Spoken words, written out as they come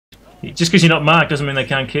Just because you're not marked doesn't mean they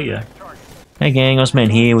can't kill you. Hey gang,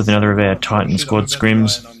 Ozman here with another of our Titan Squad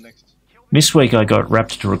scrims. This week I got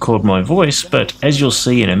Raptor to record my voice, but as you'll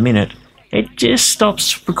see in a minute, it just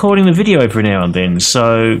stops recording the video every now and then,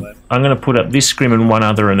 so I'm going to put up this scrim and one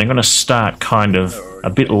other, and they're going to start kind of a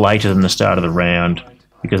bit later than the start of the round,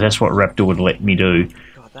 because that's what Raptor would let me do.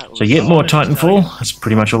 So yet more Titanfall. That's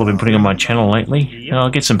pretty much all I've been putting on my channel lately. I'll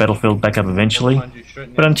get some Battlefield back up eventually.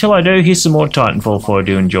 But until I do, here's some more Titanfall for you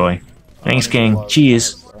to enjoy. Thanks gang,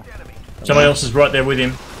 cheers. Somebody else is right there with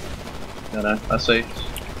him. No, I see.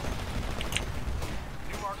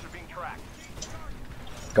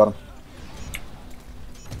 Got him.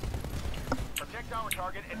 Protect our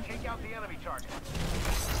target and take out the enemy target.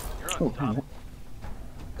 Oh, damn.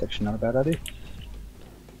 Actually not a bad idea.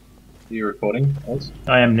 Are you recording, Oz?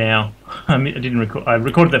 I am now. I didn't record. I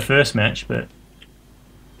recorded the first match, but.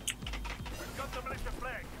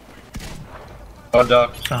 Oh,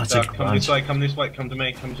 Dark. Oh, Dark, come this way, come this way, come to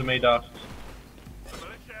me, Dark.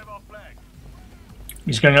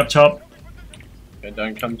 He's going up top. Okay,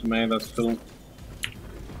 don't come to me, that's cool.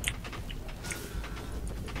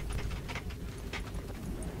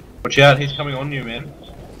 Watch out, he's coming on you, man.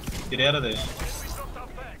 Get out of there.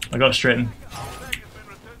 I got Stretton.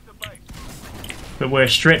 But where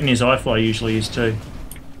Stretton is, iFly usually is too.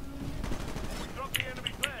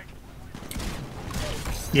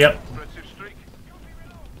 Yep.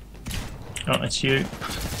 Oh, that's you.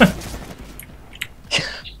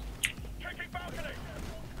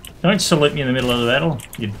 Don't salute me in the middle of the battle,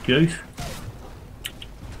 you goof.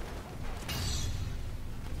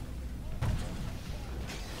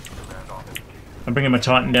 I'm bringing my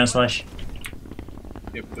Titan down, Slash.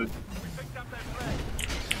 Yep, good.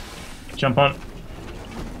 Jump on.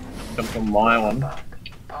 Jump on my one.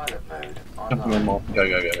 Jump on my one.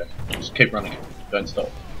 Go. Just keep running. Don't stop.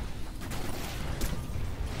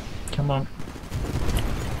 Come on.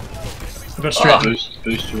 I've got Stretton.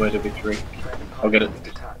 Boost your way to victory. I'll get it.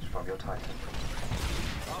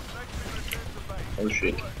 Oh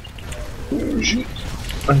shit. Oh shit.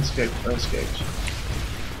 Unescaped.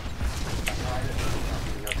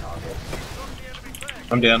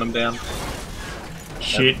 I'm down.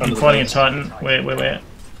 Shit, I'm fighting a Titan. Where?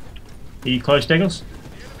 Are you close, Deggles?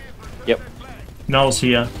 Yep. Noel's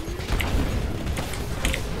here.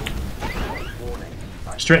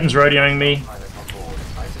 Stretton's rodeoing me.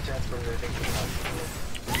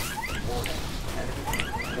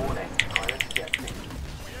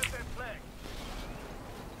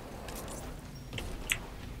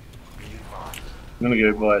 I'm gonna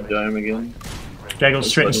go buy a dome again. Deggles,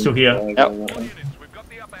 Stretton's still here. Yep.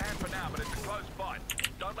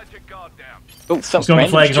 Oh, He's on the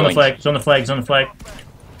flag, he's on the flag.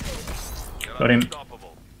 Got him.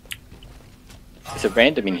 There's a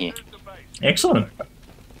random in here. Excellent.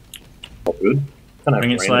 Oh, good.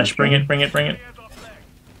 Bring it, Slash, bring it.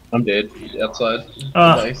 I'm dead. He's outside the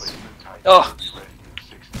Oh. base. Oh!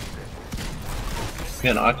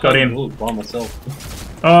 Man, I Got him. do it by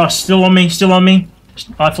myself. Oh, still on me.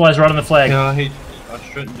 iFly's right on the flag. Yeah, I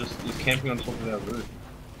shouldn't just. He's camping on top of our roof.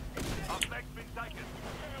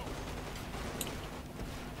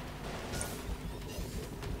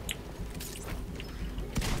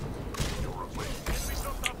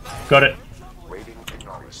 Got it.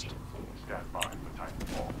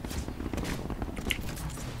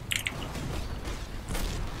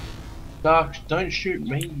 Dark, don't shoot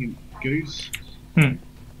me, you goose. Hmm.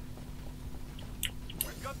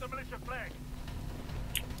 We've got the militia flag.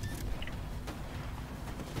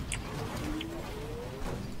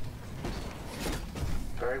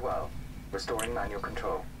 Very well. Restoring manual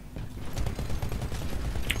control.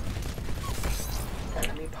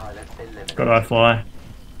 Enemy pilot eliminated. Got iFly.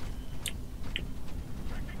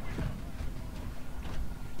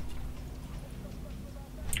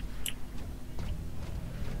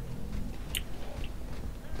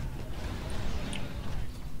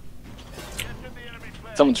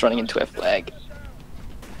 Someone's running into our flag.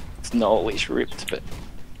 It's not always ripped, but...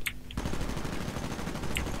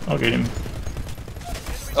 I'll get him.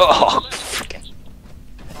 Oh, frickin'.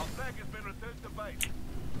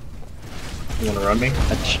 You wanna run me? I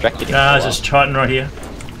distracted him. Nah, there's this Titan right here.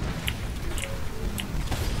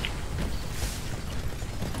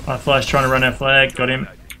 iFly's trying to run our flag. Got him.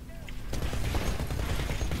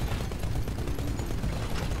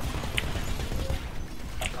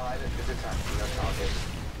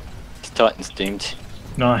 Titan's doomed.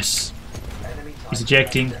 Nice. He's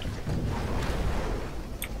ejecting.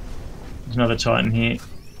 There's another Titan here.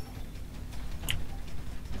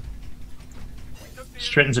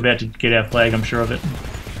 Stretton's about to get our flag, I'm sure of it.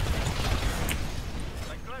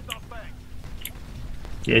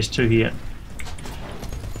 Yeah, there's two here. Heads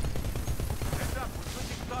up, we're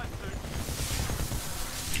switching sides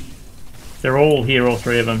soon. They're all here, all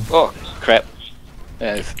three of them. Oh, crap.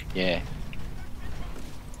 Yeah.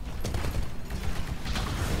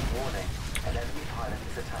 Warning. An enemy pilot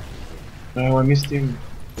is attacking you. No, I missed him.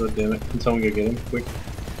 God damn it. Can someone go get him? Quick.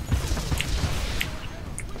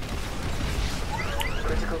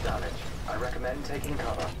 Critical damage. I recommend taking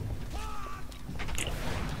cover.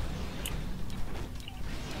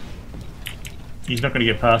 He's not going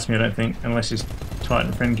to get past me, I don't think, unless his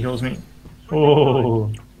Titan friend kills me.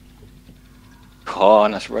 Oh, Oh,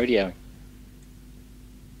 nice rodeoing.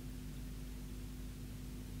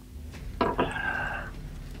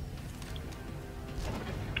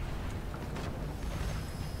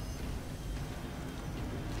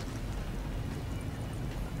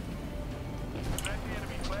 Plant the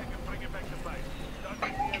enemy flag and bring it back to base. Don't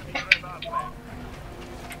let the enemy grab our flag.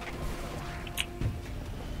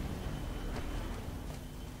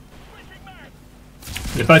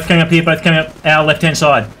 they're both coming up here, both coming up our left-hand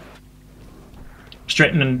side.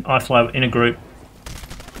 Stretton and I fly in a group.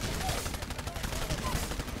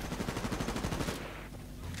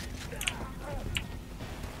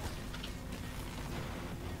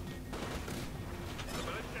 The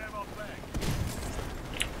militia have our flag.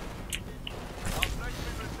 Our flag's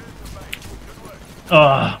been returned to base. Good work.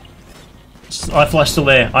 I fly still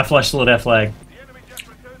there. I fly still at our flag. The enemy just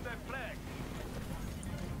returned their flag.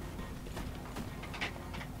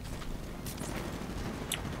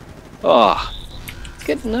 Oh, let's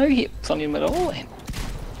get no hits on him at all then.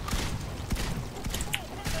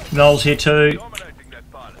 Noel's here too. Dominating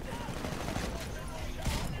that pilot.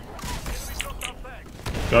 Enemy dropped our flag.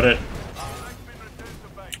 Got it. Our flag's been returned to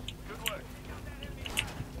base. Good work.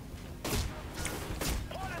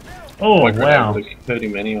 Oh, My grenade wow. would've hurt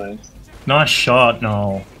him anyways. Nice shot,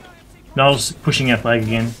 Noel. Noel's pushing our flag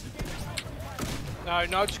again. No,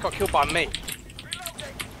 no, just got killed by me.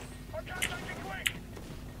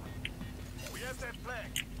 We have that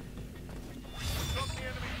flag. Drop the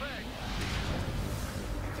enemy flag.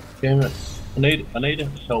 Damn it. I need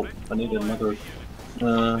help. I need another... Outclassing the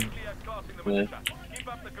yeah. militia. Keep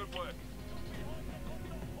up the good work.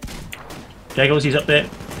 Gaggles, he's up there.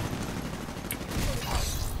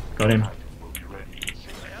 Got him. They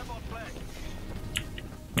have our flag.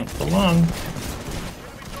 Not for long. Enemy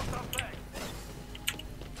dropped our flag.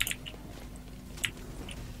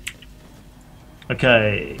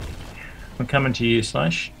 Okay. I'm coming to you,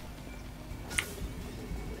 Slash.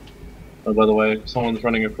 Oh, by the way, someone's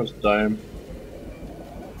running across the dome.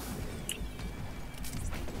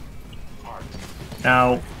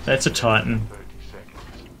 Ow, that's a Titan.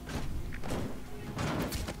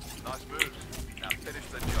 Nice moves. Now finish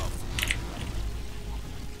the job.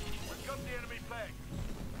 We've got the enemy flag.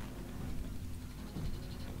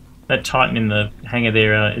 That Titan in the hangar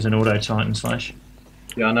there is an auto Titan, Slash.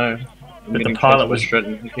 Yeah, I know. I'm the getting pilot chased by was-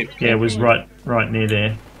 Stratton. He keeps Yeah, it was camping. right near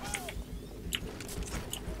there.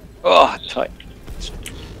 Oh, tight.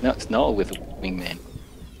 No, it's Noel with a wingman.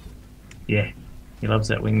 Yeah, he loves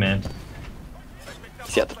that wingman.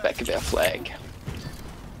 He's out the back of our flag.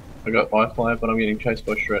 I got iFly, but I'm getting chased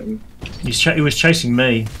by Stratton. He was chasing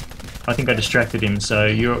me. I think I distracted him, so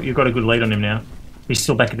you've got a good lead on him now. He's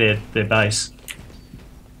still back at their base.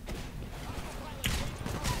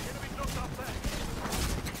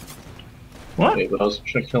 What? Yeah, but I was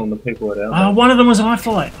trying to kill the people at our Oh, one of them was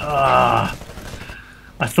iFly. Ah,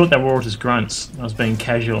 I thought they were all just grunts. I was being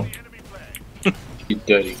casual. You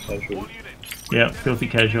dirty casual. Yeah, filthy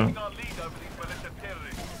casual. Our lead over these militia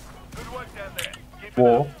terrorists. Good work down there. Keep it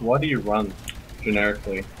Or, up. why do you run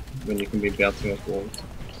generically when you can be bouncing off walls?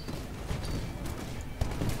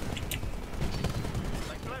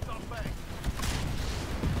 They grabbed our flag.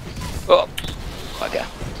 Oh, bugger.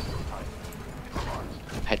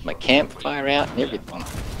 Had my campfire out and everything.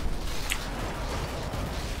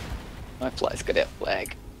 My fly's got our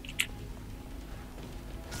flag.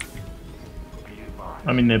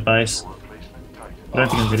 I'm in their base. I don't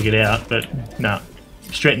think I'm going to get out, but no.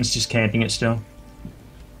 Stratton's just camping it still.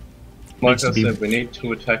 Like Needs I to be- said, we need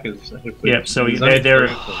two attackers. If we- Yep, so there's they're- only they're-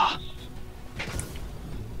 three of them.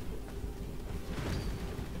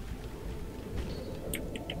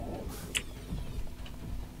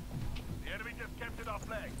 The enemy just captured our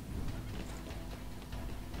flag.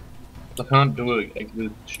 I can't do it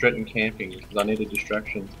with Stratton camping because I need a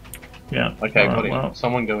distraction. Yeah. Okay, Alright, got it. well.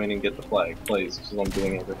 Someone go in and get the flag, please, because I'm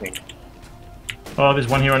doing everything. Oh, there's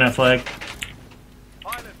one here on our flag.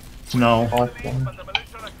 Pilots, It's Noel. Oh, but the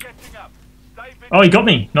militia are catching up. Stay vigilant. Oh, he got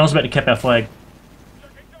me. Noel's about to cap our flag.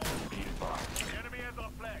 The enemy has our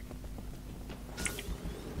flag.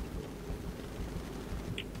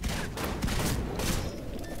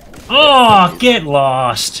 Oh, get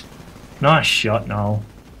lost! Nice shot, Noel.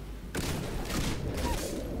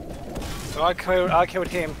 So I killed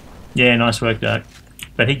him. Yeah, nice work, Doug.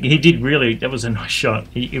 But he did really, that was a nice shot.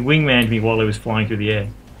 He wingmaned me while he was flying through the air.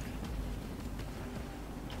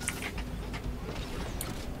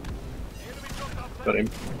 Got him.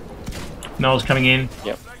 Noel's coming in.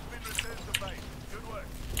 Yep.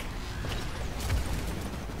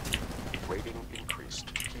 Rating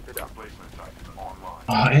increased. Keep it up. Placement site online.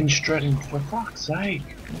 Oh, and Stratton, for fuck's sake.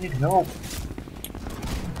 I need help.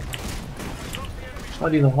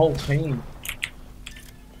 Bloody the whole team.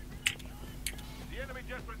 The enemy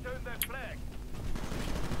just returned their flag.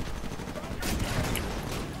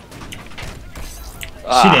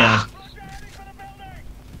 Sit down.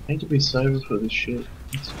 I need to be sober for this shit.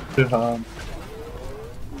 It's too hard.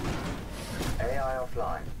 AI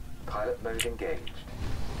offline. Pilot mode engaged.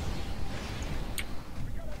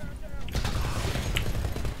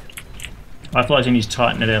 I flies in his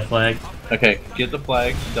Titan at our flag. Okay, get the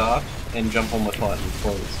flag, dart, and jump on my Titan,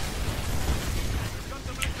 please.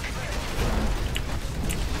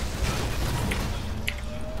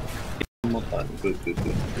 On my Titan, good, good,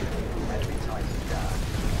 good. Enemy Titan down.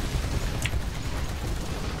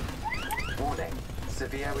 Warning.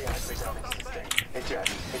 Severe reactor damage sustained.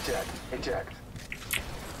 Eject. Eject. Eject.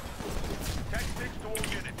 Tech 6 to all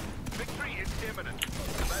units. Victory is imminent.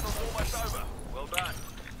 The battle's almost over. Well done.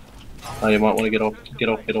 Oh, you might want to get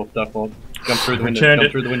off, duck on. Jump through the window, Returned jump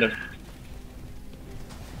it. through the window.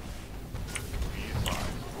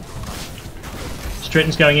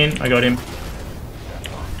 Stratton's going in. I got him.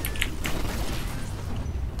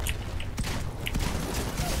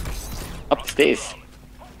 Upstairs.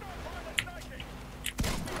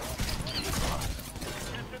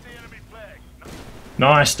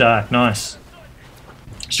 Nice, Dark. Nice.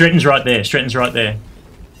 Stratton's right there. Stratton's right there.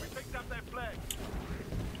 We picked up their flag.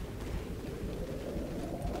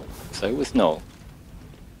 So was Noel.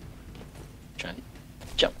 Trying to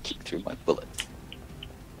jump kick through my bullets.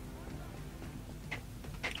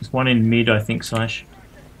 There's one in mid, I think, Slash.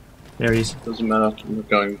 There he is. Doesn't matter, I'm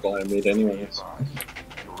going via mid anyways.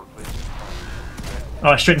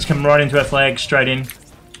 Oh, Stratton's coming right into our flag. Straight in.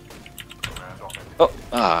 Oh,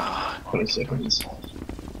 ah. 20 seconds.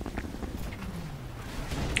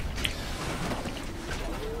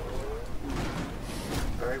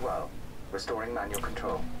 Very well. Restoring manual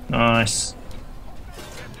control. Nice.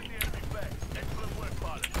 Captured the enemy flag. Excellent work,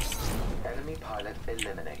 pilot. Enemy pilot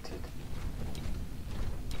eliminated.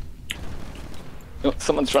 Oh,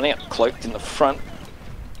 someone's running up cloaked in the front.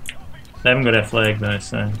 They haven't got our flag though,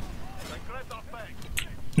 so. They grabbed our flag.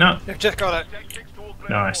 No. You've just got it. Tech 6 to all ground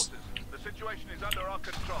Nice. forces. The situation is under our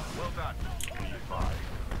control. Well done.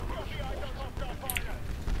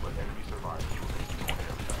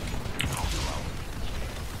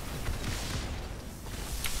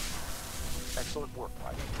 Excellent work,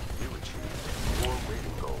 pilot. You achieved your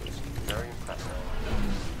rating goals. Very impressive.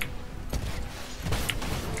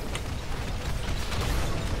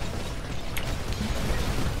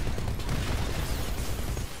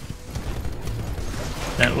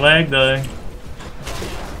 That lag though.